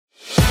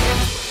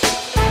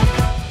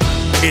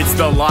It's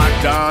the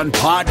Locked On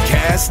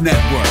Podcast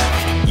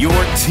Network, your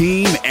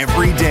team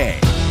every day.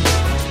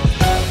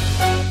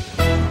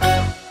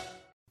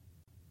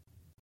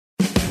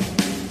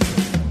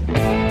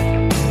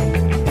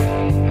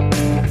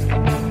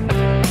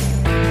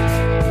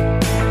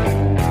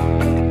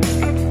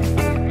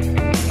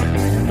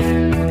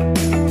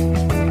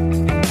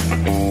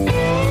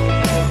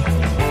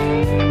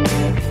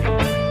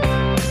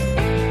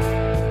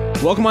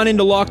 Welcome on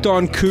into Locked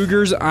On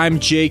Cougars. I'm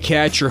Jay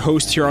Katz, your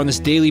host here on this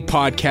daily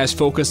podcast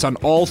focused on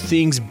all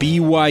things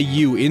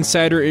BYU.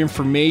 Insider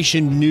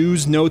information,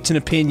 news, notes, and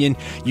opinion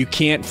you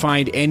can't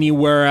find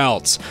anywhere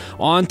else.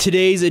 On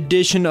today's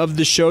edition of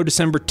the show,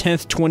 December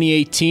 10th,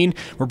 2018,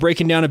 we're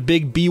breaking down a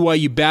big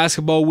BYU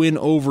basketball win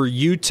over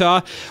Utah.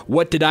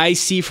 What did I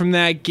see from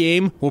that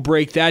game? We'll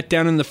break that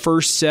down in the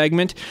first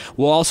segment.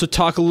 We'll also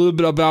talk a little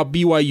bit about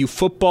BYU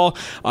football,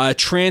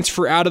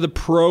 transfer out of the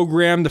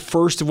program, the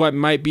first of what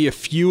might be a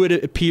few,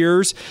 it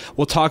appears.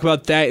 We'll talk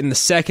about that in the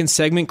second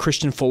segment.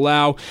 Christian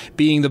Folau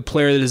being the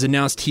player that has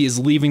announced he is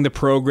leaving the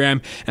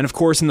program. And of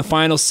course, in the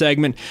final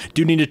segment,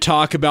 do need to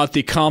talk about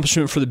the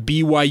accomplishment for the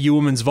BYU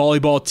women's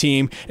volleyball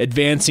team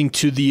advancing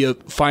to the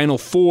Final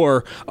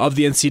Four of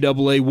the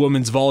NCAA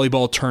women's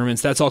volleyball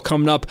tournaments. That's all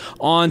coming up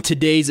on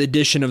today's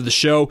edition of the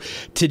show.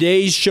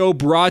 Today's show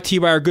brought to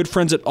you by our good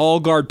friends at All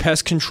Guard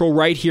Pest Control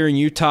right here in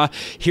Utah,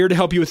 here to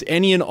help you with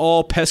any and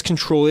all pest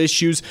control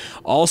issues.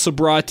 Also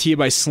brought to you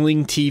by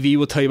Sling TV.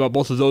 We'll tell you about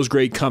both of those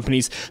great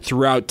companies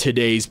throughout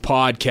today's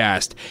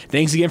podcast.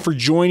 Thanks again for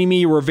joining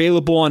me. We're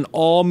available on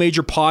all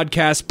major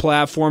podcast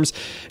platforms.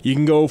 You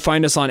can go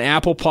find us on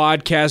Apple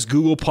Podcasts,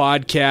 Google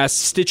Podcasts,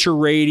 Stitcher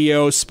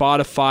Radio,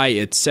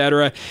 Spotify,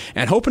 etc.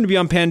 And hoping to be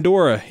on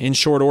Pandora in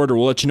short order.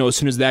 We'll let you know as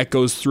soon as that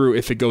goes through,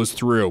 if it goes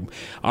through.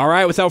 All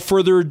right, without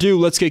further ado,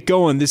 let's get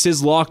going. This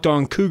is Locked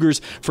On Cougars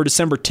for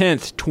December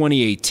 10th,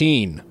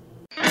 2018.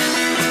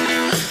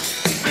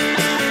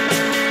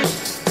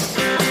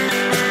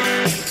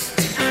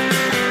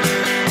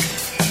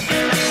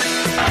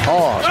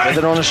 With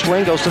it on a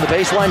swing, goes to the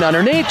baseline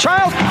underneath.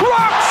 Child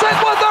rocks it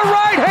with the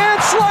right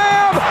hand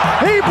slam.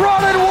 He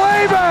brought it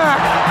way back.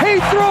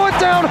 He threw it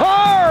down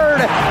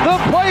hard. The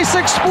place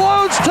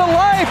explodes to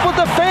life with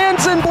the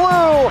fans in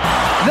blue.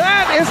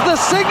 That is the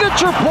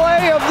signature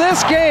play of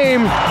this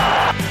game.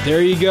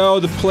 There you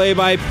go, the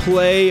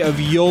play-by-play of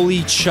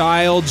Yoli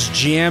Childs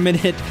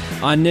jamming it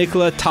on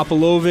Nikola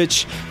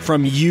Topolovic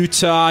from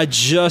Utah.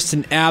 Just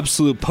an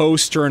absolute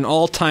poster, an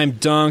all-time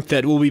dunk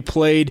that will be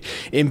played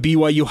in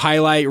BYU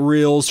highlight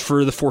reels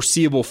for the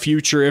foreseeable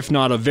future, if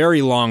not a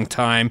very long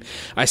time.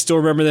 I still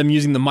remember them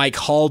using the Mike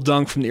Hall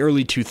dunk from the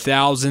early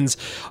 2000s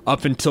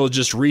up until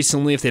just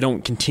recently, if they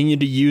don't continue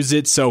to use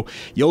it. So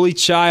Yoli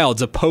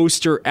Childs, a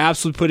poster,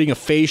 absolutely putting a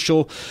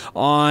facial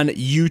on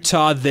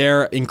Utah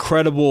there.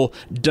 Incredible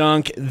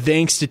dunk.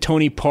 Thanks to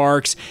Tony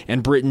Parks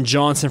and Britton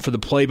Johnson for the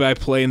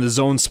play-by-play and the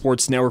Zone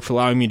Sports Network for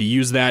allowing me to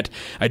use that.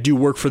 I do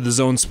work for the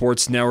Zone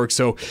Sports Network,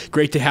 so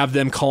great to have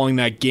them calling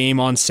that game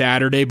on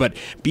Saturday. But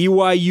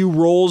BYU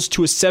rolls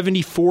to a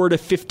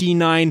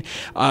 74-59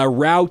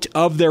 rout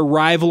of their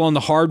rival on the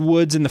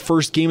hardwoods in the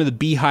first game of the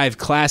Beehive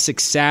Classic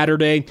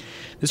Saturday.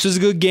 This was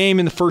a good game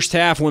in the first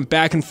half. Went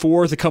back and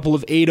forth, a couple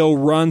of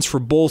 8-0 runs for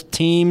both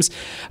teams.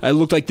 It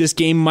looked like this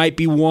game might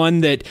be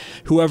one that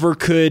whoever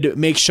could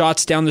make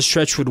shots down the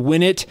stretch would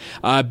win it.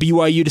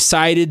 BYU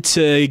decided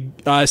to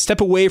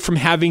step away from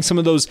having some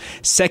of those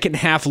second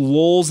half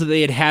lulls that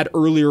they had had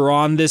earlier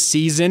on this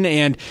season,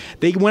 and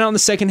they went out in the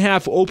second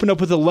half, opened up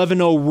with an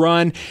 11-0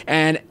 run,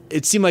 and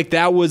it seemed like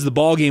that was the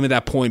ball game at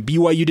that point.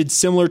 BYU did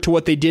similar to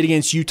what they did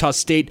against Utah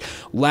State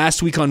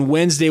last week on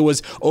Wednesday,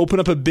 was open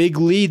up a big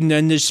lead and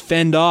then just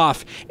fend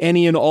off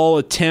any and all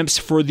attempts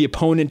for the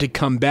opponent to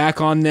come back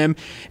on them,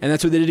 and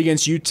that's what they did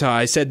against Utah.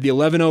 I said the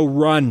 11-0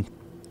 run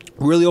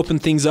really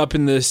opened things up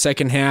in the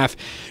second half.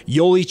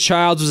 Yoli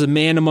Childs was a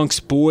man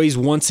amongst boys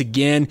once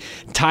again,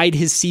 tied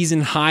his season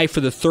high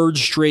for the third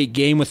straight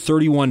game with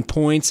 31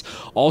 points,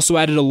 also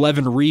added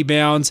 11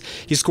 rebounds.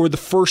 He scored the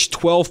first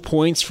 12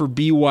 points for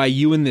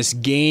BYU in this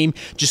game,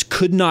 just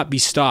could not be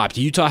stopped.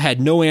 Utah had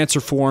no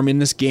answer for him in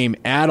this game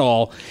at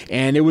all,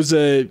 and it was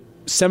a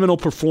seminal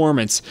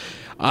performance.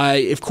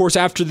 Of course,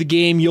 after the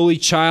game, Yoli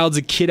Childs,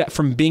 a kid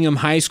from Bingham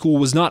High School,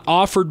 was not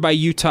offered by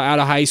Utah out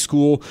of high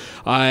school.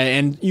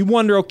 And you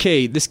wonder,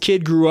 okay, this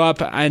kid grew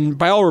up, and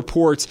by all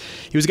reports,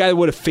 he was a guy that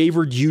would have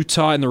favored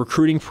Utah in the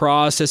recruiting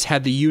process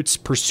had the Utes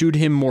pursued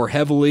him more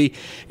heavily.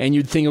 And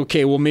you'd think,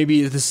 okay, well,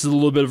 maybe this is a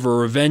little bit of a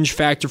revenge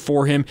factor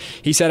for him.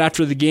 He said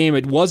after the game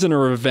it wasn't a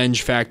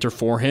revenge factor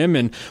for him,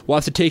 and we'll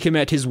have to take him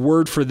at his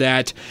word for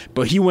that.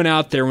 But he went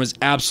out there and was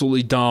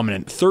absolutely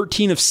dominant.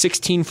 13 of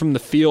 16 from the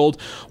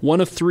field, 1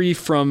 of 3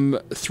 from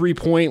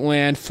three-point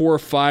land, 4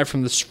 of 5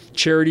 from the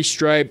charity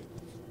stripe.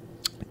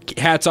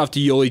 Hats off to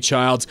Yoli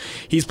Childs.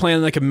 He's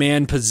playing like a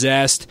man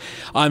possessed.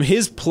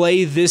 His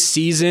play this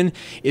season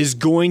is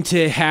going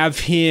to have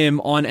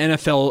him on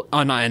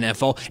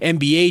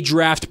NBA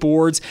draft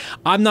boards.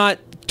 I'm not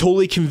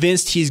totally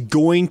convinced he's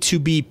going to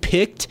be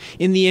picked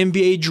in the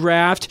NBA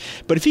draft,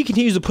 but if he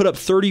continues to put up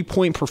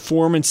 30-point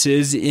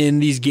performances in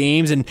these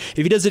games, and if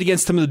he does it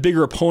against some of the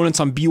bigger opponents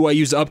on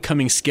BYU's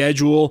upcoming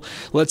schedule,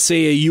 let's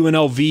say a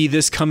UNLV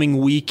this coming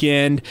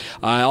weekend,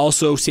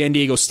 also San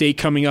Diego State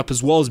coming up,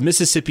 as well as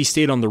Mississippi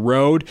State on the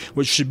road,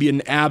 which should be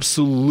an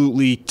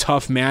absolutely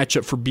tough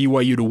matchup for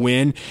BYU to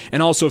win,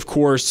 and also, of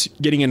course,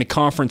 getting into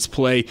conference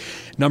play,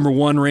 number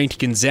 1 ranked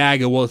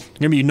Gonzaga, well, they're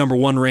going to be number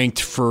 1 ranked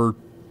for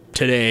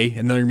today,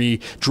 and they're going to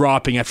be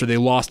dropping after they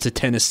lost to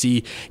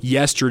Tennessee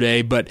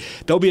yesterday, but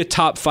they'll be a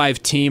top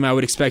 5 team, I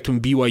would expect, when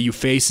BYU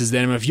faces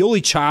them. If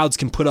Yoli Childs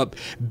can put up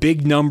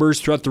big numbers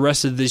throughout the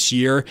rest of this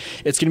year,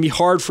 it's going to be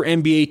hard for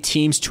NBA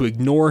teams to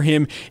ignore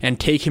him and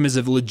take him as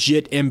a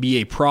legit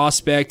NBA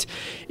prospect.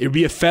 It would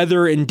be a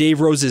feather in Dave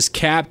Rose's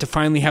cap to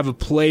finally have a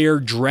player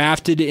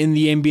drafted in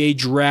the NBA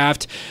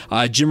draft.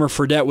 Jimmer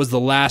Fredette was the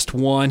last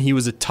one. He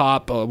was a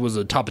top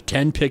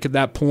 10 pick at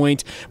that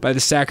point by the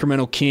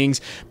Sacramento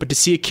Kings, but to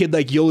see a kid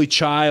like Yoli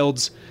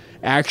Childs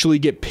actually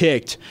get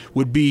picked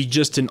would be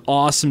just an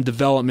awesome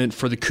development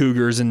for the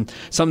Cougars and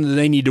something that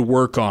they need to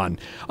work on.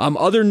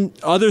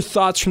 Other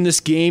thoughts from this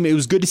game, it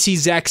was good to see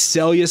Zach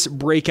Sellius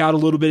break out a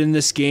little bit in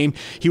this game.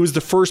 He was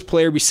the first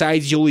player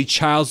besides Yoli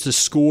Childs to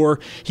score.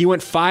 He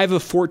went 5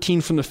 of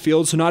 14 from the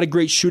field, so not a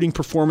great shooting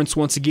performance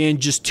once again,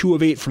 just 2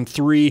 of 8 from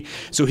 3.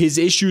 So his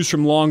issues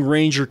from long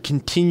range are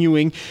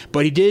continuing,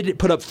 but he did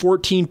put up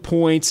 14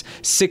 points,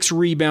 6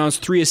 rebounds,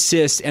 3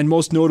 assists, and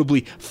most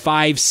notably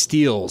 5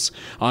 steals.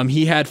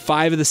 He had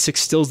 5 of the 6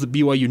 steals that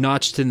BYU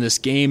notched in this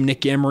game.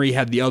 Nick Emery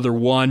had the other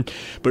 1.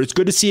 But it's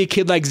good to see a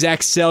kid like Zach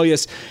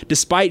Sellius,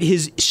 despite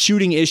his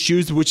shooting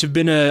issues, which have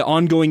been an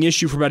ongoing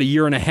issue for about a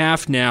year and a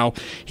half now,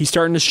 he's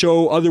starting to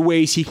show other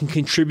ways he can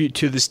contribute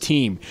to this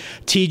team.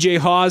 TJ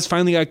Haws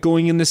finally got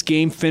going in this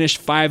game, finished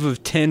 5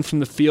 of 10 from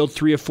the field,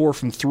 3 of 4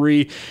 from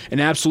 3. An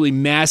absolutely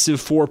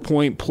massive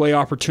 4-point play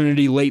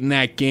opportunity late in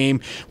that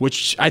game,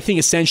 which I think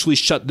essentially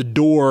shut the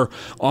door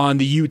on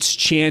the Utes'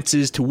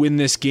 chances to win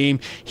this game.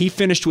 He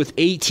finished with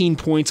 18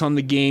 points on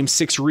the game,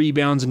 6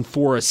 rebounds, and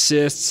 4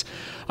 assists.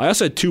 I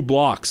also had 2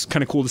 blocks.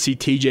 Kind of cool to see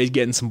TJ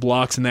getting some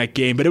blocks in that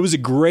game. But it was a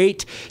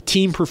great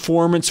team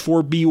performance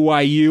for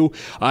BYU.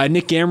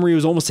 Nick Emery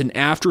was almost an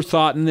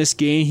afterthought in this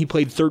game. He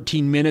played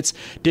 13 minutes.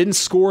 Didn't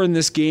score in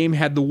this game.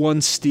 Had the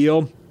 1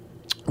 steal,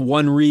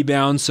 1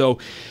 rebound. So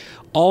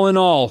all in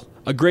all,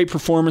 a great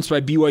performance by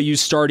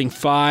BYU's starting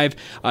 5.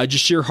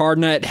 Jashir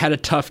Hardnett had a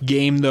tough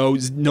game, though.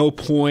 No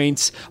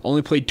points.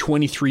 Only played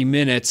 23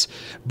 minutes.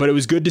 But it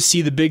was good to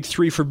see the big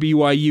 3 for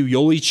BYU,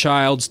 Yoli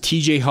Childs,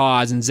 TJ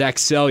Haws, and Zach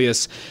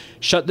Sellius,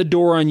 shut the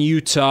door on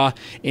Utah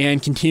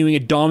and continuing a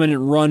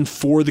dominant run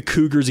for the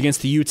Cougars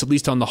against the Utes, at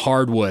least on the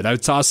hardwood. I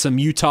saw some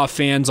Utah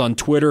fans on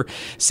Twitter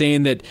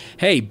saying that,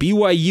 hey,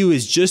 BYU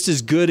is just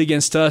as good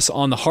against us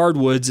on the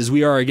hardwoods as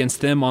we are against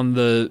them on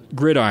the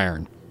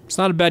gridiron. It's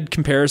not a bad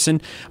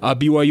comparison.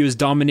 BYU has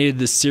dominated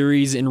the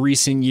series in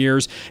recent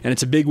years, and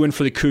it's a big win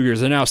for the Cougars.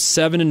 They're now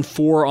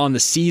 7-4 on the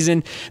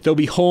season. They'll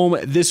be home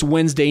this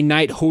Wednesday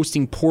night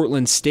hosting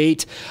Portland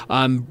State.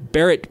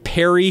 Barrett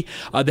Perry,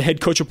 the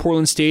head coach of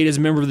Portland State, is a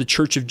member of the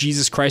Church of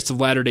Jesus Christ of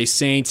Latter-day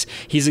Saints.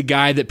 He's a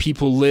guy that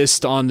people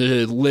list on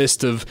the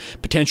list of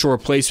potential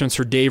replacements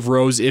for Dave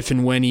Rose if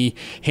and when he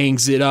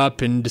hangs it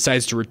up and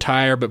decides to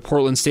retire. But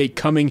Portland State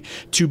coming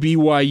to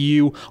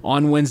BYU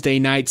on Wednesday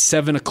night,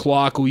 7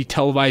 o'clock, will be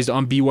televised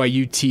on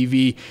BYU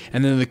TV,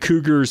 and then the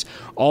Cougars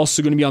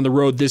also going to be on the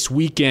road this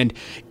weekend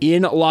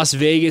in Las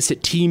Vegas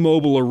at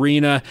T-Mobile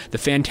Arena, the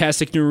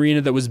fantastic new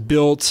arena that was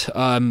built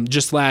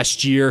just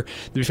last year.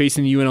 They'll be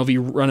facing the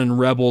UNLV Runnin'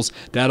 Rebels.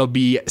 That'll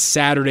be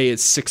Saturday at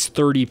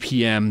 6:30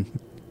 p.m.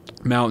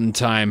 Mountain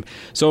Time.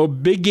 So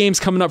big games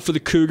coming up for the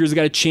Cougars. They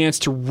got a chance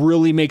to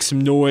really make some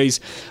noise,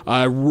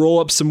 roll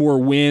up some more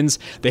wins.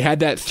 They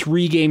had that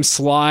 3-game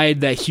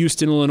slide, that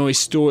Houston, Illinois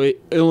State,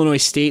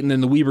 and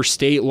then the Weber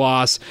State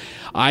loss.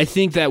 I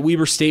think that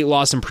Weber State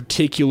loss in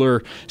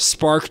particular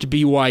sparked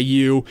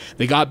BYU.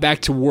 They got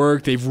back to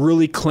work. They've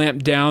really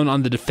clamped down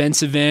on the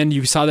defensive end.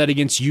 You saw that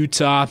against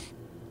Utah.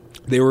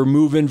 They were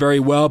moving very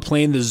well,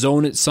 playing the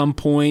zone at some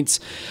points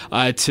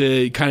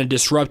to kind of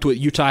disrupt what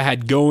Utah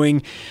had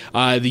going.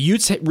 The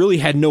Utes really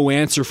had no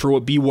answer for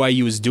what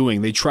BYU was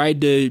doing. They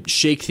tried to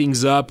shake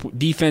things up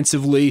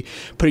defensively,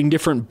 putting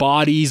different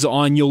bodies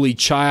on Yoli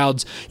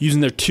Childs,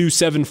 using their 2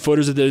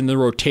 7-footers in the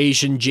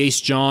rotation,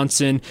 Jace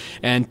Johnson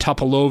and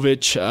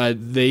Topalovic.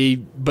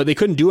 But they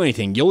couldn't do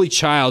anything. Yoli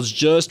Childs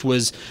just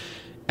was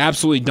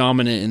absolutely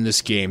dominant in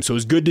this game. So it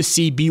was good to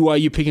see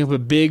BYU picking up a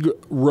big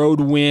road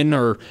win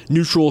or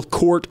neutral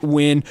court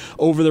win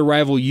over their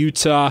rival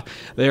Utah.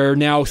 They're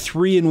now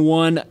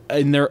 3-1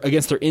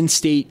 against their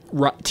in-state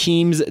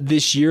teams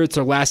this year. It's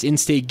their last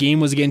in-state game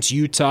was against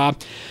Utah.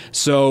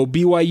 So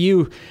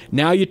BYU,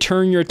 now you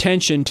turn your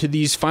attention to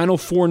these final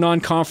 4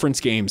 non-conference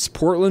games.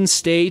 Portland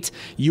State,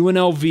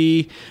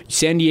 UNLV,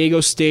 San Diego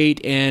State,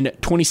 and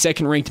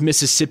 22nd ranked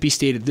Mississippi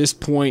State at this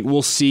point.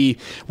 We'll see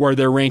where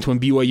they're ranked when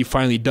BYU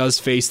finally does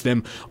face face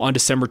them on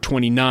December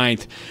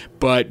 29th.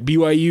 But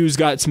BYU's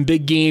got some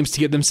big games to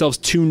get themselves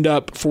tuned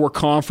up for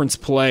conference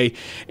play,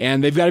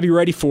 and they've got to be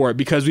ready for it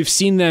because we've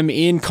seen them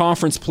in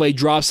conference play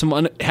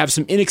have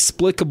some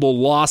inexplicable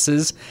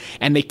losses,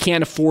 and they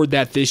can't afford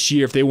that this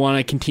year if they want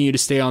to continue to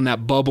stay on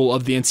that bubble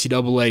of the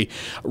NCAA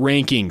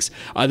rankings.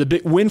 The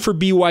big win for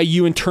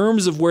BYU in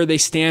terms of where they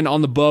stand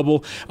on the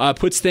bubble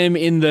puts them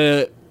in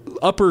the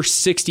upper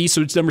 60,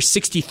 so it's number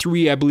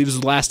 63, I believe, is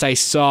the last I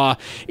saw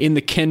in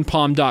the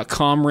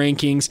KenPom.com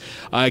rankings.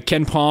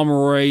 Ken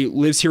Pomeroy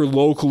lives here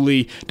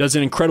locally, does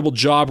an incredible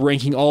job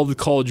ranking all of the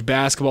college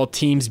basketball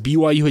teams.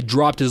 BYU had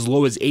dropped as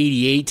low as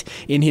 88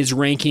 in his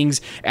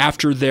rankings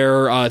after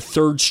their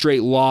third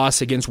straight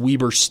loss against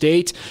Weber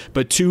State,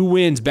 but 2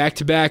 wins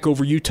back-to-back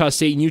over Utah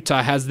State, and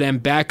Utah has them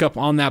back up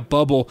on that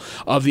bubble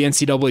of the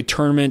NCAA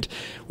tournament.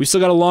 We've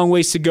still got a long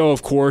ways to go,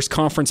 of course,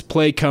 conference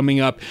play coming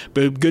up,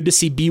 but good to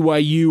see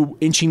BYU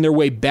inching their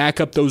way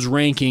back up those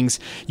rankings.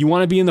 You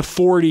want to be in the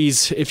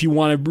 40s if you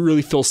want to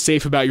really feel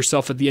safe about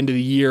yourself at the end of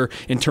the year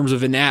in terms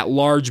of an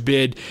at-large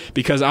bid,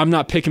 because I'm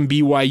not picking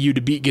BYU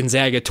to beat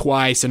Gonzaga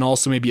twice and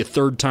also maybe a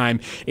third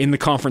time in the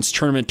conference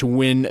tournament to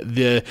win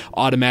the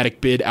automatic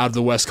bid out of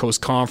the West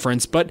Coast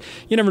Conference, but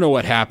you never know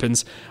what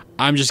happens.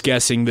 I'm just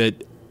guessing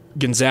that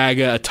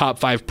Gonzaga, a top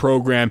 5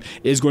 program,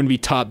 is going to be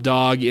top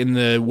dog in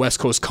the West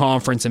Coast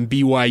Conference, and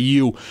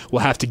BYU will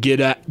have to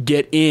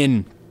get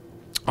in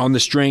on the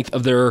strength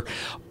of their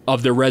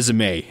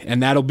resume,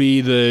 and that'll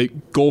be the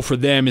goal for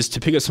them, is to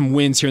pick up some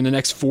wins here in the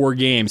next 4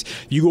 games.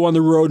 You go on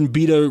the road and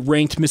beat a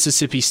ranked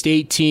Mississippi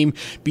State team,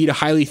 beat a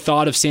highly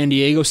thought of San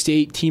Diego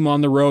State team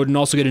on the road, and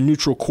also get a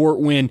neutral court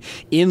win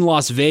in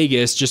Las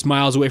Vegas, just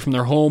miles away from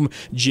their home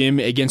gym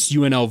against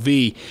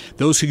UNLV.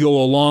 Those could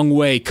go a long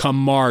way come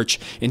March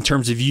in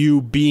terms of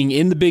you being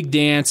in the big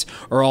dance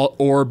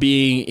or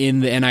being in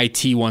the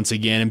NIT once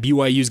again. And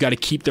BYU's got to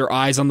keep their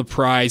eyes on the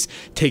prize,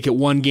 take it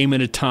one game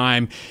at a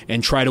time,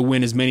 and try to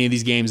win as many of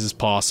these games as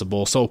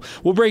possible. So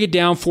we'll break it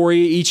down for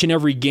you each and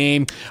every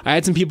game. I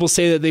had some people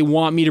say that they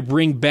want me to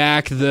bring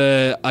back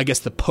the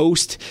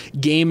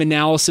post-game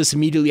analysis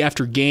immediately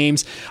after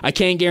games. I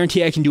can't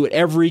guarantee I can do it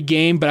every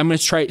game, but I'm going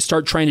to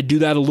start trying to do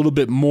that a little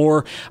bit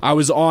more. I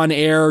was on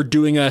air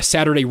doing a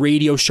Saturday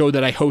radio show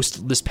that I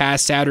hosted this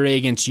past Saturday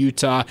against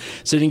Utah,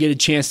 so I didn't get a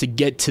chance to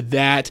get to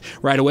that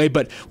right away,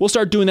 but we'll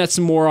start doing that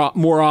some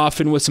more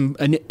often with some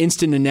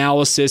instant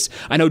analysis.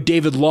 I know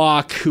David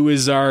Locke, who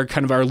is our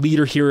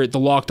leader here at the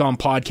Locked On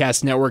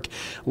Podcast Network,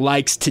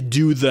 likes to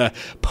do the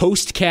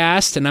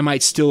postcast, and I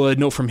might steal a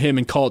note from him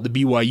and call it the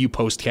BYU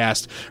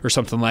postcast or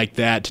something like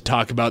that to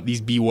talk about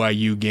these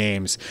BYU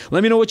games.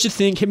 Let me know what you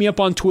think. Hit me up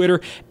on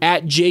Twitter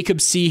at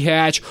Jacob C.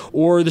 Hatch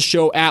or the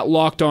show at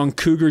Locked On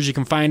Cougars. You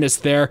can find us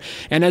there.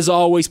 And as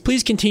always,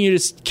 please continue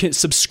to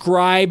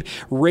subscribe,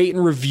 rate,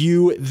 and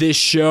review this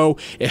show.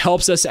 It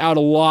helps us out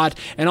a lot.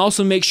 And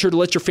also make sure to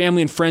let your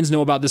family and friends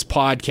know about this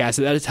podcast.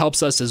 That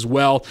helps us as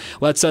well.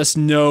 Lets us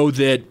know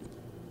that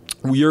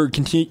your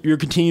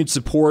continued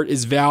support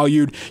is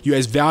valued. You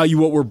guys value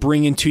what we're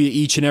bringing to you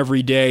each and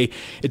every day.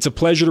 It's a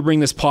pleasure to bring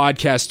this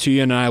podcast to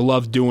you, and I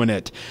love doing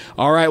it.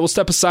 All right, we'll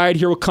step aside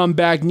here. We'll come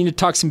back. Need to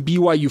talk some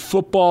BYU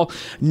football.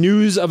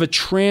 News of a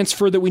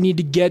transfer that we need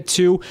to get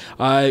to.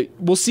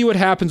 We'll see what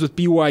happens with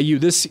BYU.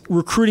 This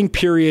recruiting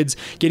period's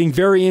getting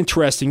very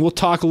interesting. We'll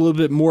talk a little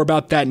bit more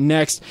about that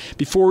next.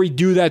 Before we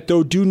do that,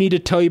 though, do need to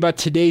tell you about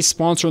today's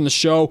sponsor on the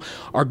show,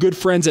 our good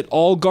friends at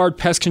All Guard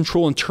Pest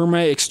Control and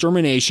Termite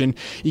Extermination.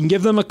 You can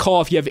give them a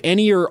call if you have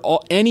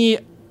any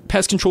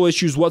pest control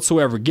issues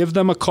whatsoever. Give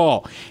them a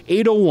call,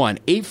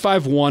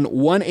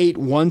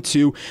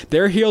 801-851-1812.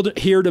 They're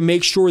here to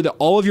make sure that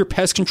all of your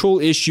pest control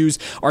issues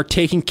are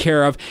taken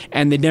care of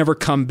and they never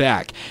come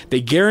back.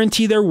 They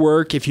guarantee their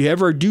work. If you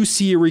ever do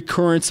see a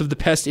recurrence of the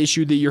pest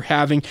issue that you're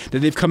having that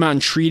they've come out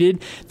and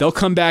treated, they'll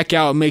come back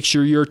out and make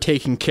sure you're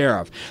taken care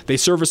of. They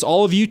service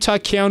all of Utah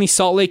County,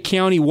 Salt Lake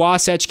County,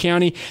 Wasatch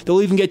County.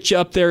 They'll even get you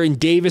up there in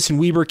Davis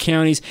and Weber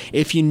counties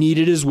if you need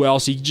it as well.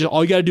 So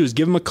all you got to do is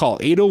give them a call,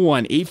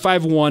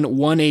 801-851-1812.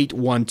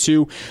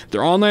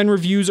 Their online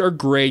reviews are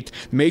great.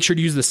 Make sure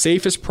to use the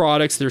safest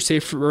products. They're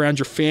safe around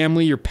your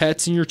family, your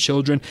pets, and your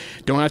children.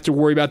 Don't have to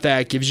worry about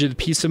that. It gives you the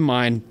peace of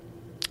mind.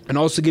 And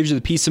also gives you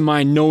the peace of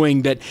mind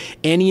knowing that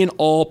any and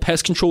all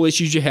pest control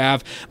issues you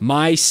have,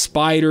 mice,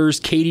 spiders,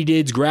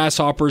 katydids,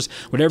 grasshoppers,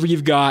 whatever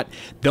you've got,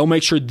 they'll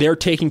make sure they're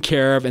taken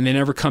care of and they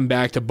never come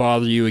back to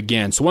bother you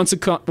again. So once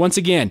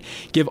again,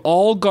 give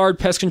All Guard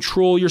Pest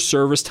Control your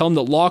service. Tell them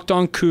that Locked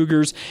On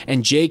Cougars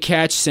and Jay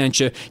Catch sent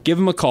you. Give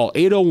them a call,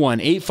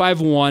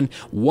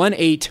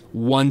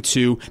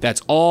 801-851-1812.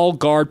 That's All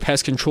Guard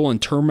Pest Control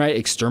and Termite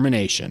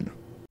Extermination.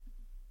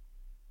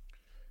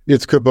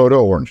 It's Kubota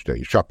Orange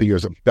Day. Shop the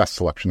year's best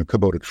selection of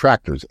Kubota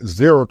tractors,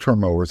 zero-turn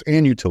mowers,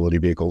 and utility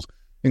vehicles,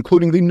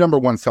 including the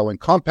 #1 selling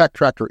compact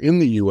tractor in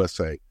the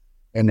USA.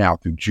 And now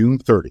through June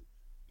 30,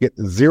 get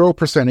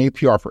 0%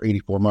 APR for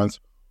 84 months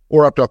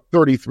or up to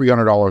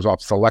 $3,300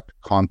 off select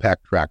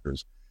compact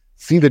tractors.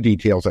 See the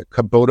details at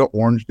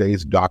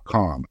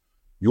KubotaOrangeDays.com.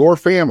 Your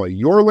family,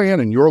 your land,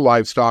 and your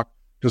livestock,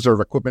 deserve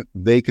equipment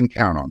they can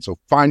count on. So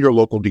find your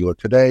local dealer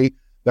today.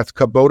 That's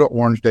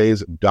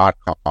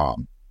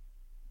KubotaOrangeDays.com.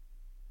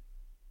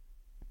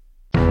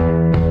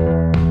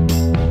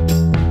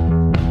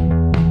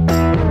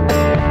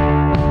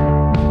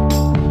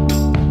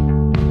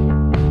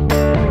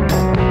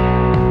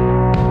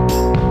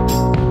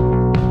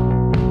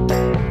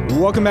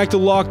 Welcome back to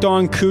Locked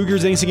On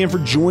Cougars. Thanks again for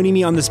joining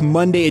me on this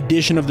Monday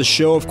edition of the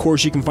show. Of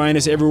course, you can find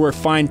us everywhere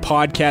fine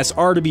podcasts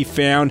are to be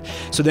found.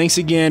 So thanks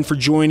again for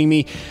joining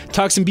me.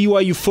 Talk some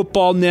BYU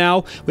football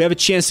now. We have a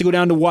chance to go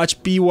down to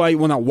watch BYU,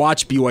 well, not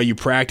watch BYU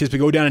practice, but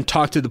go down and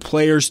talk to the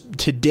players.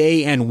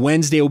 Today and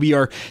Wednesday will be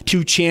our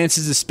two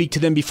chances to speak to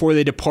them before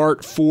they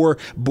depart for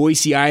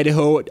Boise,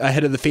 Idaho,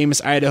 ahead of the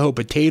famous Idaho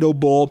Potato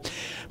Bowl.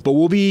 But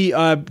we'll be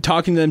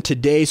talking to them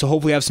today, so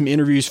hopefully have some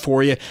interviews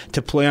for you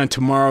to play on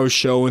tomorrow's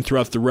show and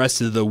throughout the rest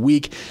of the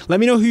week.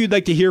 Let me know who you'd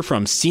like to hear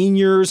from.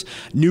 Seniors,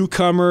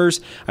 newcomers.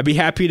 I'd be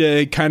happy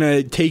to kind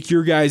of take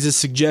your guys'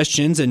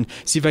 suggestions and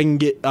see if I can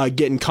get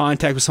in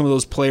contact with some of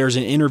those players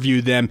and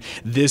interview them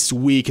this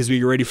week as we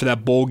get ready for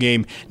that bowl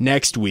game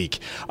next week.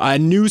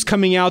 News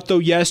coming out, though,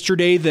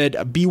 yesterday that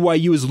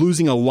BYU is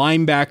losing a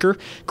linebacker.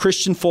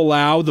 Christian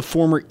Folau, the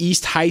former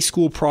East High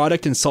School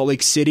product in Salt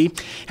Lake City,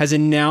 has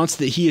announced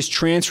that he is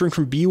transferring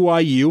from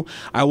BYU.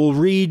 I will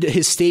read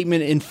his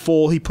statement in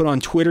full he put on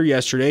Twitter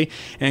yesterday,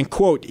 and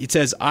quote, it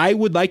says, "I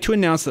would like to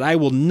announce that I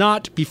will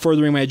not be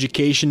furthering my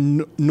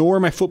education nor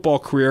my football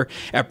career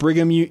at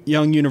Brigham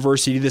Young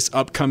University this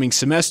upcoming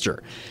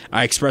semester.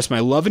 I express my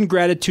love and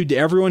gratitude to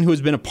everyone who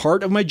has been a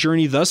part of my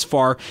journey thus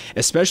far,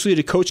 especially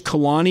to Coach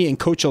Kalani and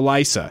Coach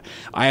Elisa.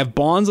 I have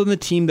bonds on the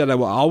team that I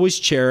will always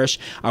cherish.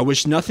 I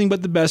wish nothing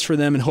but the best for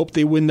them and hope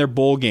they win their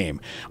bowl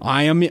game.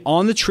 I am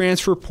on the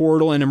transfer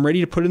portal and am ready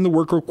to put in the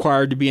work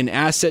required to be an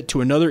asset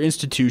to another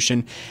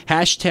institution.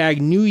 Hashtag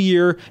New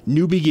Year,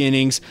 New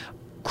Beginnings,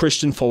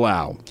 Christian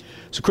Folau."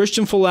 So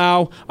Christian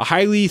Folau, a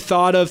highly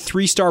thought of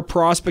 3-star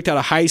prospect out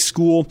of high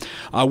school,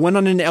 went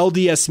on an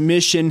LDS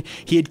mission.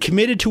 He had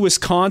committed to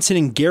Wisconsin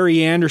and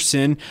Gary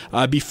Anderson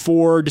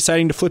before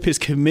deciding to flip his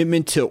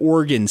commitment to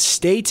Oregon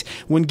State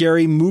when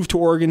Gary moved to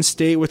Oregon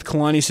State with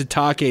Kalani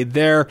Sitake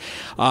there.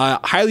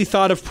 Highly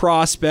thought of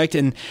prospect,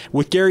 and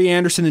with Gary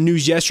Anderson, the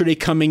news yesterday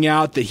coming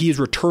out that he is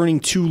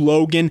returning to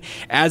Logan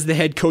as the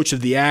head coach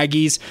of the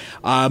Aggies.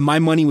 My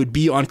money would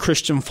be on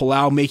Christian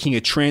Folau making a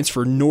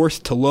transfer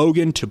north to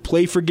Logan to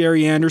play for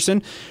Gary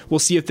Anderson. We'll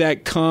see if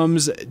that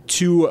comes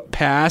to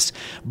pass,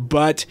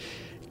 but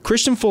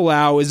Christian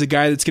Folau is a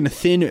guy that's going to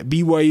thin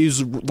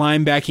BYU's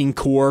linebacking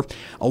core.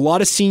 A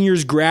lot of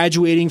seniors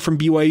graduating from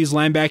BYU's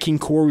linebacking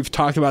core. We've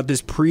talked about this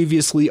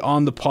previously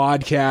on the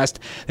podcast.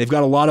 They've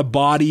got a lot of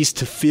bodies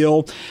to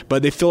fill,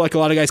 but they feel like a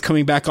lot of guys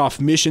coming back off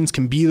missions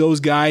can be those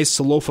guys.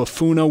 Salofa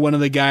Funa, one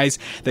of the guys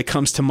that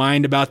comes to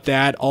mind about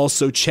that.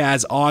 Also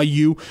Chaz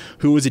Ayu,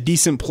 who was a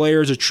decent player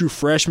as a true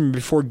freshman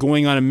before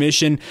going on a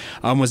mission,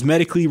 was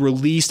medically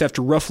released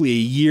after roughly a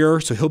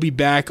year, so he'll be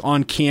back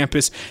on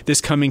campus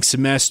this coming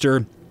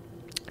semester.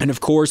 And of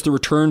course, the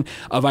return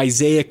of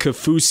Isaiah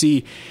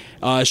Kafusi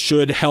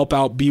should help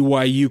out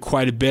BYU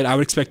quite a bit. I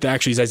would expect that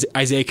actually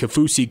Isaiah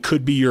Kafusi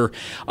could be your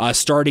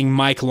starting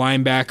Mike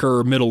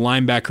linebacker or middle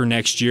linebacker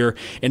next year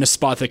in a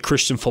spot that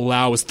Christian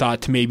Folau was thought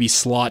to maybe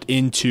slot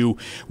into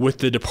with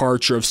the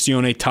departure of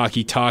Sione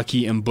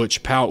Takitaki and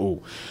Butch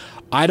Pau'u.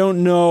 I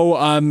don't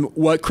know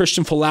what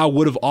Christian Folau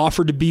would have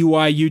offered to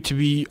BYU, to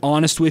be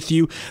honest with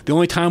you. The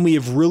only time we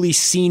have really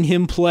seen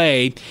him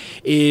play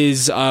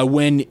is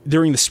when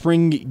during the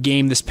spring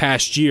game this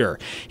past year.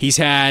 He's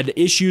had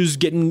issues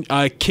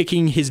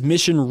kicking his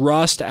mission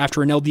rust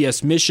after an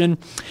LDS mission.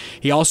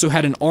 He also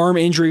had an arm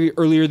injury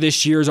earlier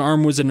this year. His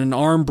arm was in an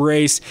arm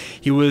brace.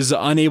 He was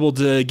unable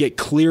to get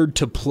cleared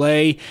to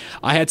play.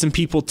 I had some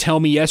people tell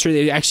me yesterday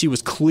that he actually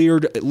was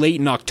cleared late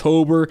in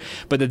October,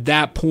 but at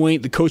that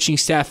point, the coaching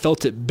staff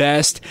felt it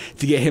best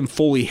to get him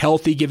fully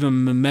healthy, give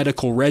him a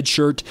medical red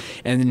shirt,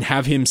 and then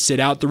have him sit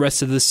out the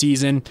rest of the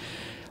season.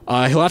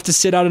 He'll have to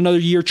sit out another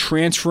year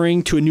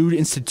transferring to a new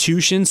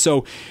institution,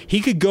 so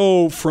he could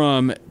go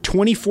from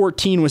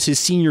 2014 was his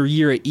senior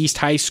year at East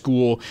High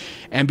School,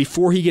 and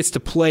before he gets to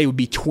play would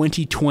be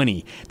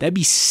 2020. That'd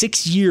be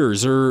 6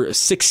 years or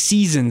 6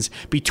 seasons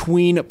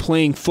between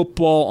playing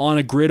football on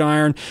a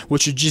gridiron,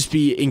 which would just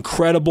be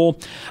incredible.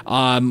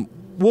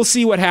 We'll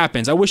see what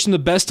happens. I wish him the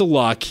best of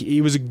luck.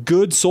 He was a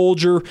good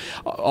soldier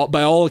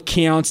by all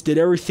accounts, did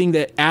everything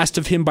that asked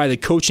of him by the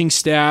coaching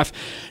staff.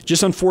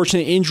 Just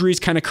unfortunate injuries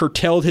kind of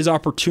curtailed his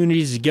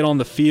opportunities to get on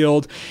the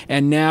field,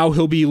 and now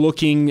he'll be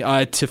looking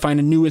to find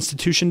a new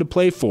institution to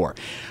play for.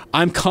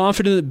 I'm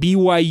confident that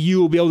BYU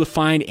will be able to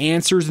find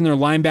answers in their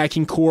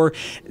linebacking core.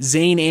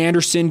 Zane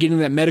Anderson getting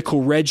that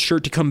medical red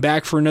shirt to come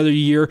back for another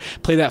year,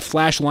 play that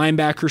flash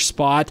linebacker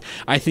spot,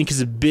 I think is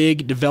a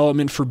big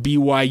development for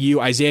BYU.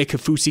 Isaiah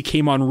Kafusi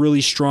came on really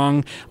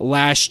strong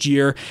last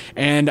year,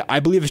 and I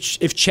believe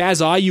if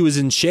Chaz Ayu is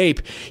in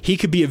shape, he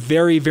could be a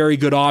very, very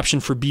good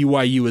option for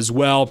BYU as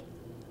well.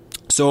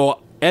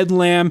 So Ed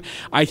Lamb,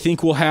 I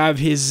think, will have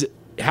his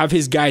have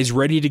his guys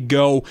ready to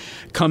go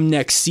come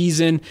next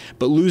season.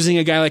 But losing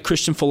a guy like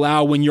Christian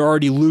Folau when you're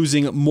already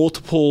losing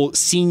multiple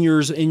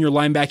seniors in your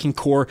linebacking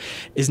core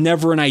is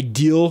never an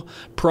ideal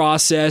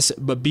process.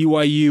 But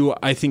BYU,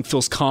 I think,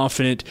 feels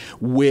confident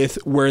with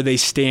where they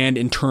stand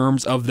in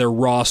terms of their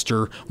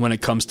roster when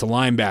it comes to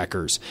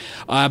linebackers.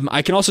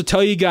 I can also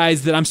tell you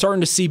guys that I'm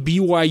starting to see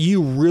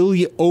BYU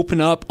really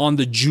open up on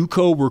the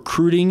JUCO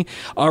recruiting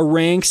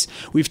ranks.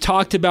 We've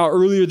talked about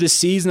earlier this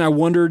season, I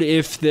wondered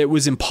if it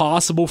was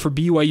impossible for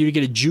BYU to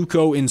get a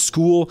JUCO in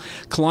school.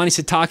 Kalani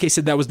Sitake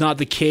said that was not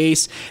the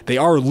case. They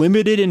are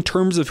limited in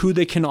terms of who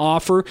they can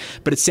offer,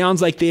 but it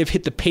sounds like they have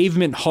hit the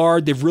pavement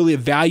hard. They've really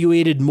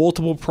evaluated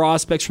multiple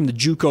prospects from the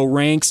JUCO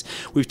ranks.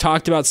 We've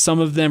talked about some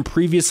of them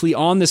previously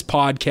on this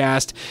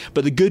podcast,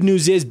 but the good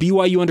news is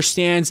BYU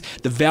understands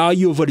the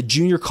value of what a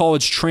junior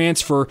college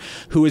transfer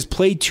who has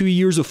played 2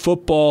 years of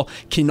football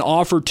can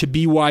offer to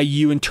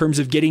BYU in terms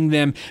of getting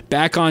them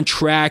back on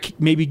track,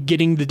 maybe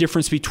getting the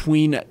difference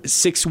between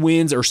 6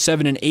 wins or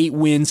 7 and 8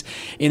 wins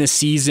in a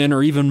season,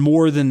 or even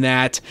more than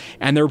that,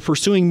 and they're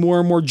pursuing more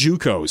and more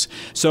JUCOs.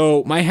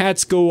 So my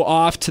hats go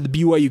off to the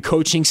BYU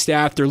coaching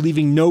staff. They're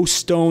leaving no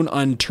stone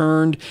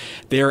unturned.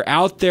 They're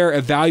out there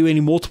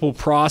evaluating multiple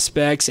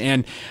prospects,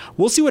 and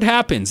we'll see what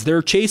happens.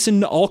 They're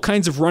chasing all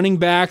kinds of running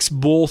backs,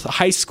 both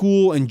high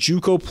school and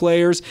JUCO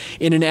players,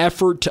 in an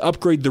effort to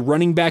upgrade the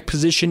running back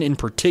position in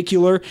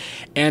particular,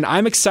 and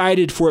I'm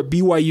excited for what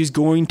BYU is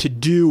going to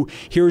do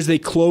here as they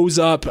close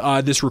up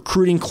this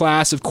recruiting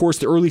class. Of course,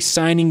 the early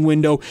signing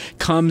window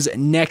comes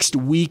next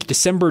week,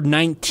 December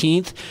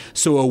 19th,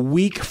 so a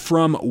week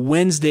from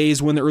Wednesday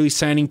is when the early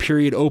signing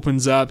period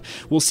opens up.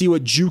 We'll see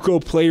what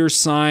JUCO players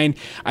sign.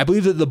 I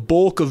believe that the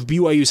bulk of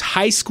BYU's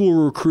high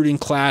school recruiting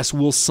class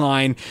will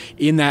sign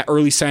in that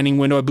early signing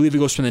window. I believe it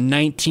goes from the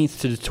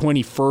 19th to the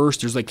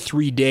 21st. There's like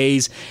 3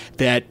 days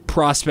that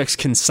prospects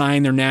can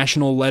sign their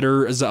national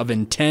letters of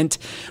intent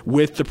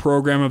with the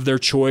program of their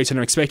choice, and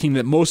I'm expecting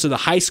that most of the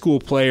high school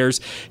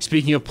players,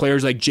 speaking of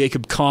players like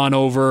Jacob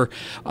Conover,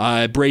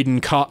 not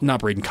Braden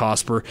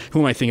Cosper, who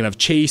am I thinking of?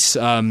 Chase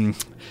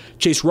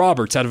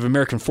Roberts out of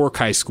American Fork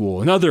High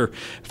School, another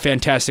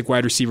fantastic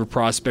wide receiver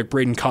prospect.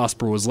 Braden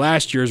Cosper was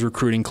last year's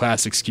recruiting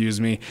class,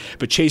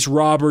 but Chase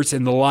Roberts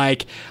and the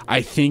like,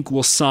 I think,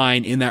 will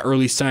sign in that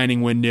early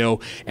signing window,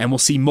 and we'll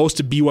see most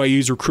of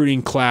BYU's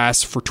recruiting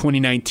class for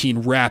 2019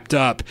 wrapped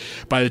up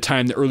by the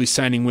time the early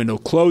signing window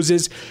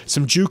closes.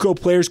 Some JUCO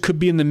players could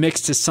be in the mix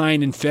to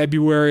sign in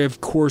February,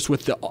 of course,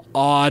 with the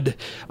odd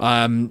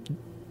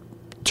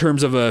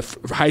terms of a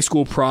high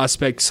school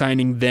prospect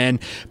signing then,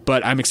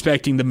 but I'm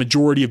expecting the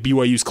majority of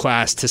BYU's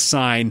class to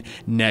sign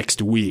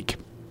next week.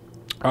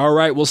 All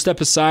right, we'll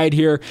step aside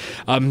here.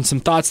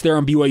 Some thoughts there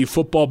on BYU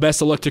football.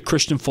 Best of luck to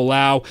Christian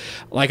Folau.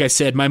 Like I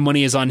said, my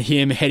money is on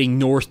him heading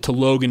north to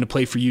Logan to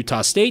play for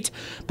Utah State,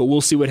 but we'll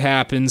see what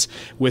happens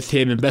with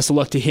him, and best of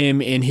luck to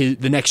him in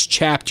the next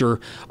chapter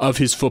of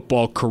his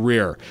football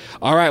career.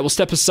 All right, we'll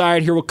step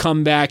aside here. We'll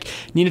come back.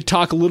 Need to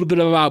talk a little bit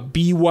about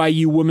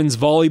BYU women's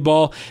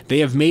volleyball. They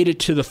have made it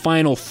to the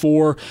Final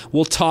Four.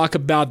 We'll talk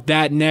about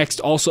that next.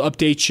 Also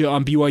update you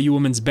on BYU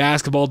women's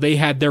basketball. They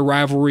had their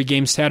rivalry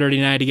game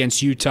Saturday night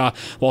against Utah.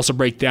 We'll also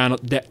break down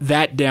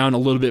that down a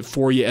little bit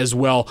for you as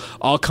well,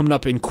 all coming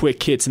up in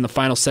quick hits in the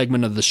final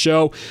segment of the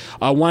show.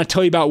 I want to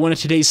tell you about one of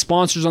today's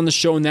sponsors on the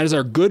show, and that is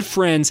our good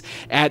friends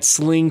at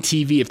Sling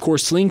TV. Of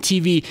course, Sling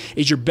TV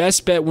is your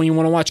best bet when you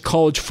want to watch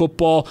college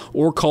football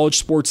or college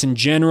sports in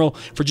general.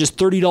 For just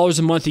 $30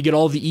 a month, you get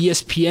all the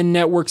ESPN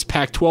networks,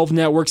 Pac-12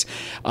 networks,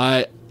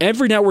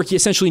 every network you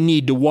essentially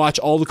need to watch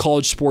all the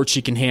college sports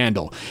you can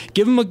handle.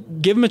 Give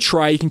them a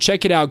try. You can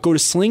check it out. Go to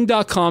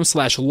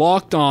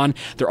sling.com/lockedon.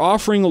 They're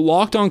offering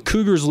Locked On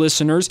Cougars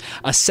listeners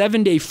a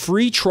 7-day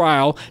free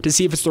trial to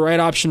see if it's the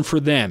right option for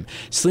them.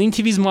 Sling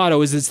TV's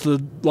motto is it's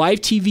the live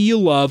TV you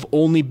love,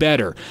 only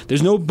better.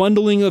 There's no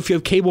bundling if you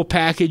have cable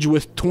package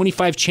with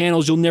 25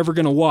 channels you're never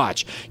going to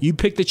watch. You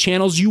pick the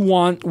channels you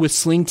want with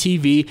Sling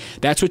TV.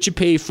 That's what you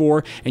pay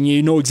for, and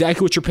you know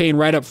exactly what you're paying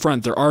right up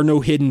front. There are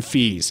no hidden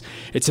fees.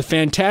 It's a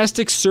fantastic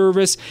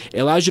service. It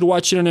allows you to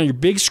watch it on your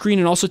big screen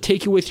and also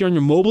take it with you on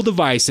your mobile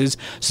devices.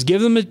 So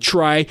give them a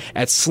try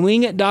at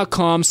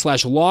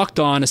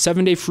sling.com/lockedon, a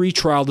 7-day free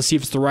trial to see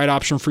if it's the right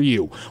option for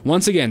you.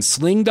 Once again,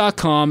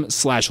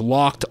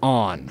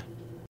 sling.com/lockedon.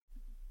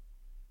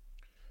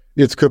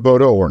 It's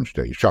Kubota Orange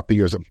Day. Shop the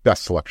year's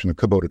best selection of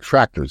Kubota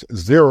tractors,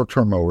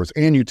 zero-turn mowers,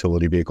 and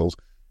utility vehicles,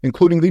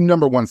 including the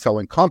 #1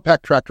 selling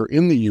compact tractor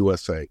in the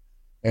USA.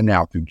 And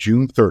now through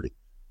June 30,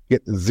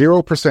 get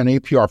 0%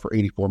 APR for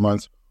 84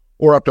 months,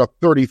 or up to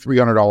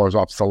 $3,300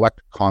 off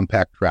select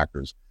compact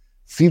tractors.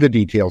 See the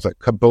details at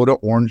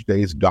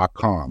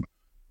KubotaOrangeDays.com.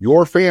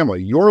 Your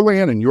family, your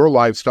land, and your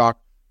livestock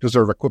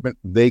deserve equipment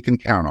they can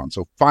count on.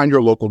 So find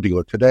your local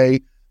dealer today.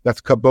 That's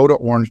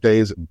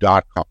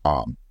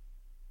KubotaOrangeDays.com.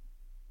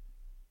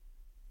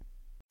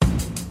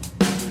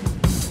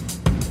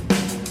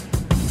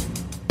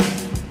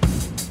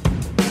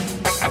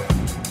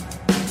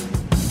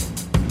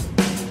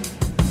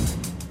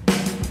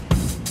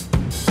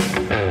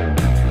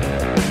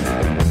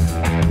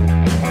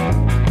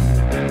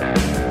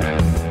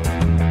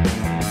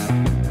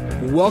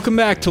 Welcome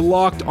back to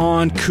Locked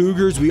On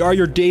Cougars. We are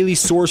your daily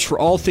source for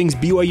all things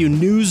BYU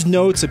news,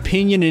 notes,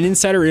 opinion, and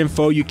insider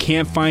info you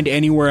can't find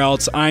anywhere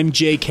else. I'm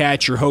Jay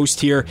Katz, your host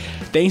here.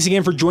 Thanks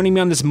again for joining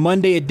me on this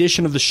Monday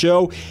edition of the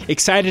show.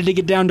 Excited to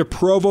get down to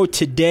Provo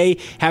today,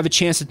 have a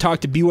chance to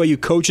talk to BYU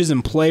coaches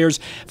and players,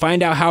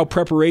 find out how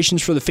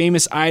preparations for the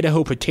famous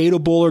Idaho Potato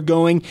Bowl are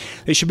going.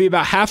 They should be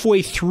about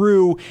halfway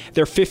through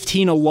their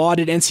 15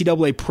 allotted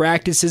NCAA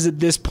practices at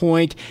this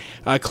point.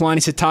 Kalani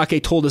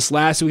Sitake told us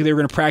last week they were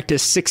going to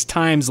practice 6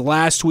 times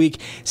last week,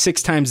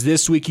 6 times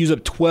this week, use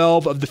up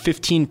 12 of the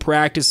 15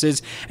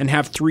 practices and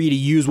have 3 to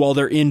use while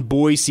they're in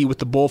Boise with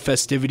the bowl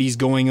festivities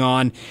going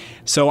on.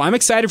 So I'm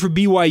excited for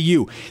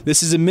BYU.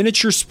 This is a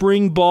miniature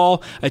spring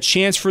ball, a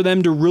chance for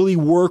them to really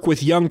work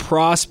with young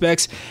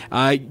prospects.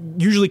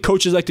 Usually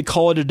coaches like to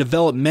call it a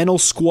developmental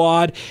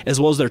squad as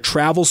well as their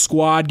travel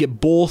squad. Get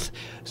both,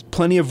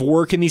 plenty of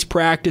work in these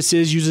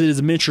practices. Use it as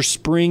a miniature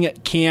spring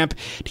camp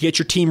to get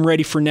your team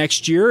ready for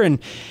next year. And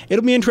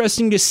it'll be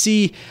interesting to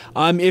see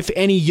if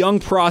any young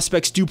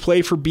prospects do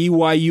play for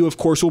BYU. Of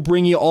course, we'll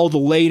bring you all the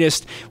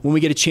latest when we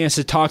get a chance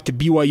to talk to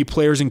BYU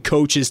players and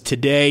coaches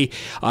today.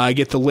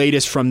 Get the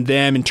latest from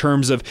them in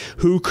terms of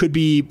who could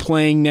be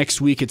playing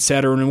next week,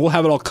 etc. And we'll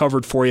have it all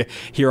covered for you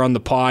here on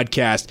the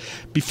podcast.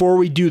 Before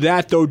we do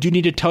that, though, do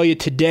need to tell you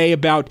today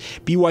about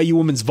BYU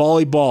women's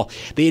volleyball.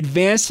 They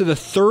advanced to the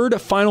third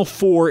Final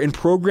Four in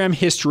program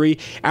history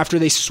after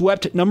they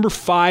swept number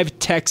 5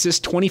 Texas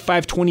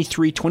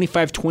 25-23,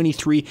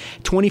 25-23,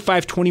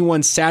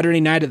 25-21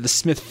 Saturday night at the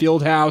Smith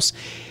Fieldhouse.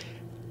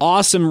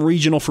 Awesome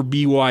regional for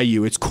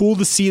BYU. It's cool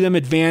to see them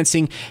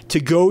advancing to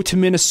go to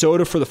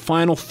Minnesota for the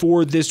Final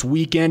Four this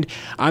weekend.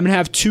 I'm going to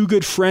have 2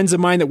 good friends of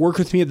mine that work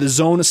with me at the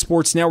Zona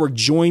Sports Network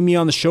join me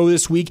on the show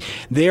this week.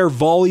 They are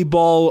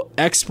volleyball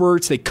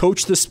experts. They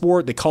coach the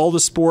sport. They call the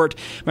sport.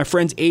 My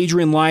friends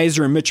Adrian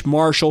Leiser and Mitch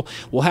Marshall.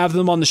 We'll have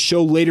them on the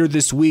show later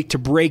this week to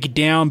break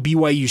down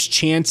BYU's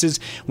chances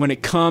when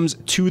it comes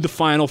to the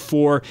Final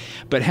Four.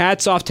 But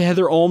hats off to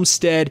Heather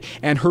Olmstead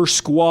and her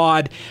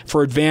squad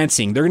for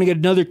advancing. They're going to get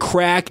another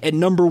crack at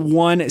number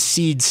 1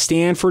 seed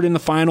Stanford in the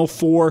Final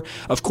Four.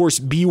 Of course,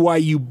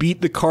 BYU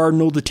beat the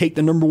Cardinal to take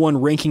the number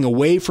 1 ranking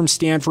away from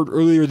Stanford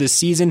earlier this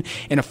season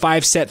in a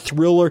 5-set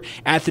thriller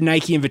at the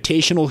Nike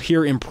Invitational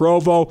here in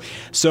Provo.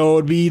 So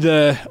it'd be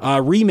the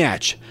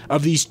rematch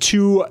of these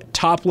 2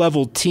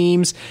 top-level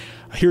teams.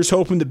 Here's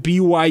hoping that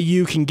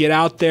BYU can get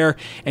out there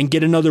and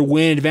get another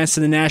win, advance to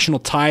the national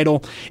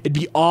title. It'd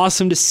be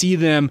awesome to see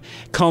them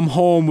come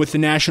home with the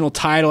national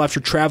title after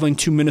traveling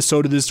to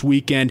Minnesota this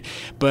weekend.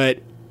 But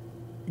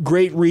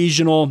great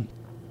regional,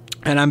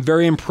 and I'm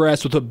very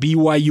impressed with what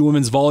BYU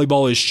women's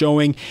volleyball is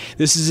showing.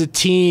 This is a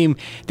team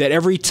that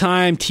every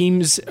time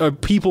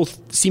people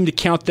seem to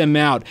count them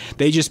out,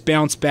 they just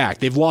bounce back.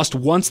 They've lost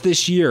once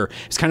this year.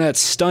 It's kind of that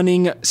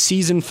stunning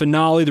season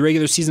finale, the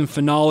regular season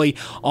finale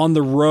on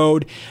the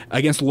road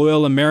against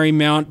Loyola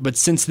Marymount. But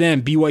since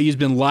then, BYU's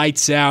been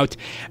lights out.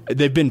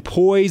 They've been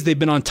poised. They've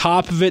been on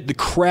top of it. The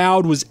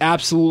crowd was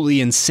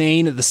absolutely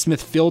insane at the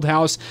Smith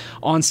Fieldhouse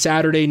on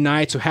Saturday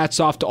night. So hats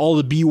off to all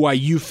the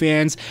BYU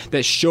fans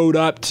that showed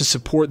up to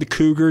support the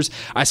Cougars.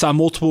 I saw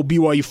multiple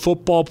BYU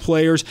football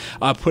players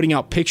putting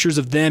out pictures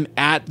of them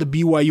at the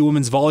BYU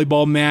women's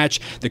volleyball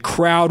match. The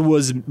crowd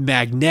was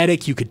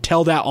magnetic. You could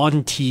tell that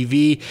on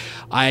TV.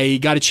 I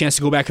got a chance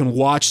to go back and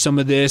watch some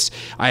of this.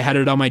 I had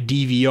it on my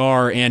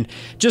DVR, and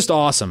just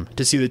awesome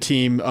to see the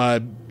team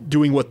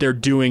doing what they're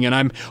doing. And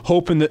I'm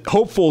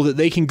hopeful that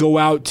they can go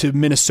out to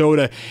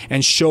Minnesota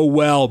and show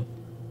well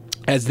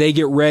as they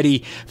get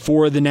ready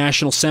for the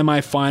national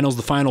semifinals,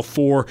 the Final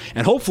Four,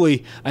 and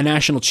hopefully a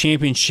national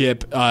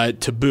championship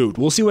to boot.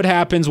 We'll see what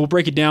happens. We'll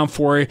break it down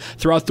for you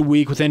throughout the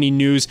week with any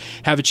news.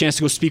 Have a chance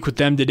to go speak with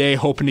them today,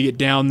 hoping to get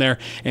down there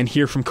and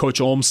hear from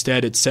Coach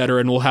Olmstead, etc.,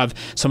 and we'll have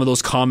some of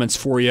those comments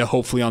for you,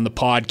 hopefully, on the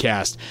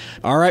podcast.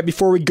 All right,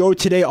 before we go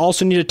today,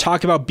 also need to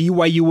talk about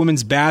BYU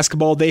women's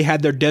basketball. They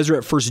had their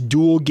Deseret First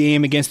dual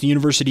game against the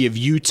University of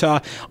Utah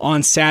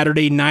on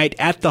Saturday night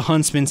at the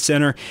Huntsman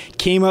Center.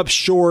 Came up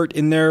short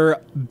in their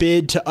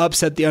bid to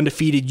upset the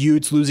undefeated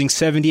Utes, losing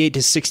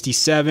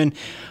 78-67.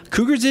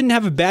 Cougars didn't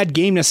have a bad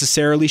game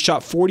necessarily,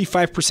 shot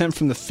 45%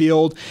 from the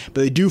field,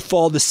 but they do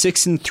fall to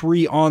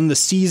 6-3 on the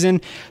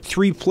season.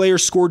 3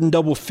 players scored in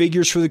double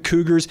figures for the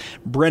Cougars.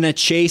 Brenna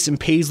Chase and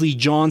Paisley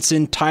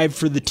Johnson tied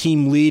for the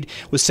team lead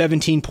with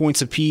 17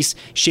 points apiece.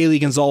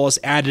 Shaylee Gonzalez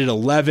added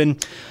 11.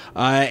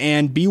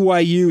 And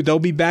BYU, they'll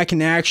be back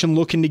in action,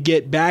 looking to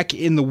get back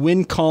in the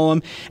win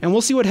column, and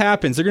we'll see what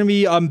happens. They're going to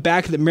be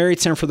back at the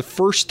Marriott Center for the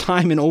first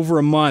time in over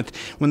a month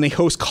when they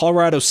host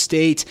Colorado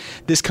State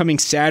this coming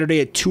Saturday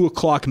at 2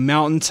 o'clock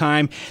Mountain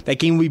Time. That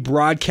game will be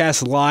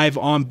broadcast live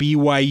on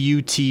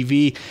BYU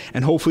TV,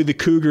 and hopefully the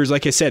Cougars,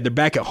 like I said, they're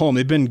back at home.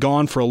 They've been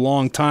gone for a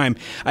long time.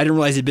 I didn't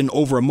realize it'd been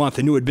over a month.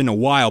 I knew it'd been a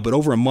while, but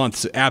over a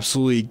month is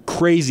absolutely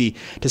crazy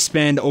to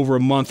spend over a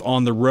month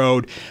on the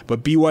road.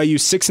 But BYU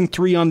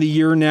 6-3 on the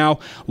year now,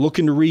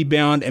 looking to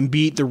rebound and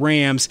beat the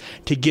Rams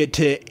to get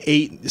to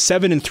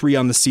 7-3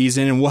 on the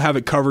season, and we'll have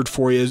it covered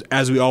for you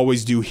as we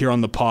always do here on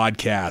the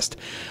podcast. podcast.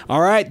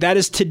 All right, that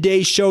is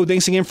today's show.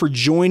 Thanks again for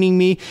joining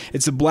me.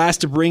 It's a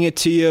blast to bring it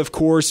to you, of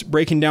course,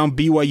 breaking down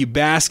BYU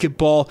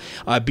basketball,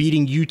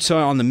 beating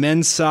Utah on the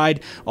men's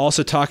side,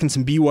 also talking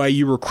some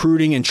BYU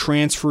recruiting and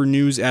transfer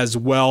news as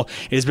well.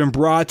 It has been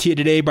brought to you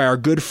today by our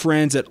good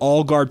friends at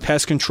All Guard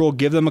Pest Control.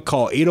 Give them a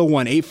call,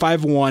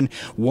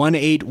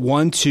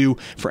 801-851-1812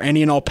 for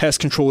any and all pest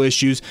control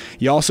issues.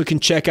 You also can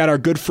check out our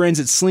good friends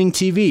at Sling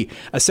TV,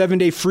 a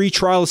 7-day free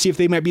trial to see if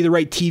they might be the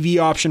right TV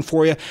option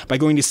for you by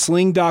going to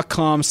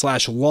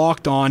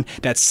sling.com/lockedon.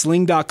 That's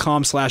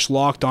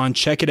sling.com/lockedon.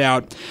 Check it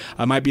out.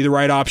 Might be the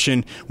right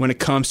option when it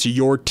comes to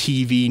your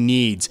TV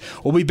needs.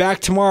 We'll be back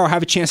tomorrow.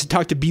 Have a chance to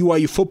talk to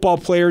BYU football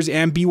players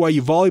and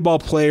BYU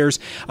volleyball players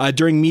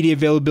during media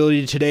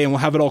availability today, and we'll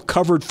have it all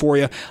covered for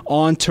you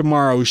on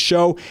tomorrow's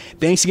show.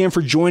 Thanks again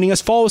for joining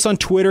us. Follow us on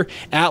Twitter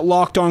at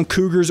Locked On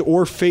Cougars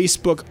or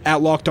Facebook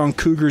at Locked On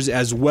Cougars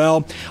as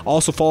well.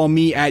 Also follow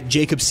me at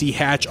Jacob C.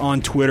 Hatch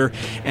on Twitter,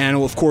 and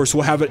of course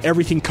we'll have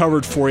everything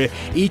covered for you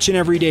each and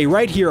every day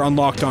right here on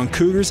Locked On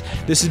Cougars.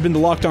 This has been the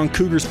Locked On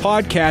Cougars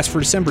podcast for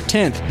December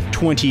 10th,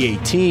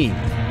 2018.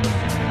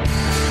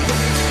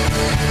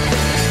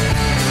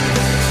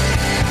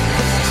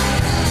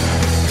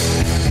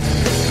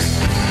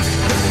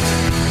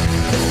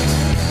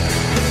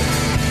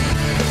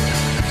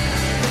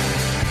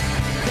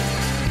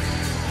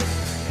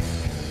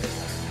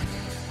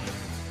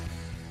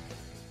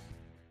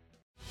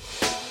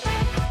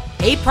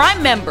 Hey,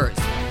 Prime members,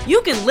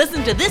 you can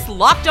listen to this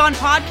Locked On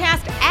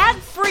podcast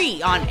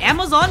ad-free on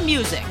Amazon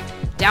Music.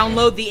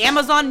 Download the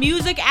Amazon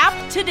Music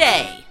app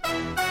today.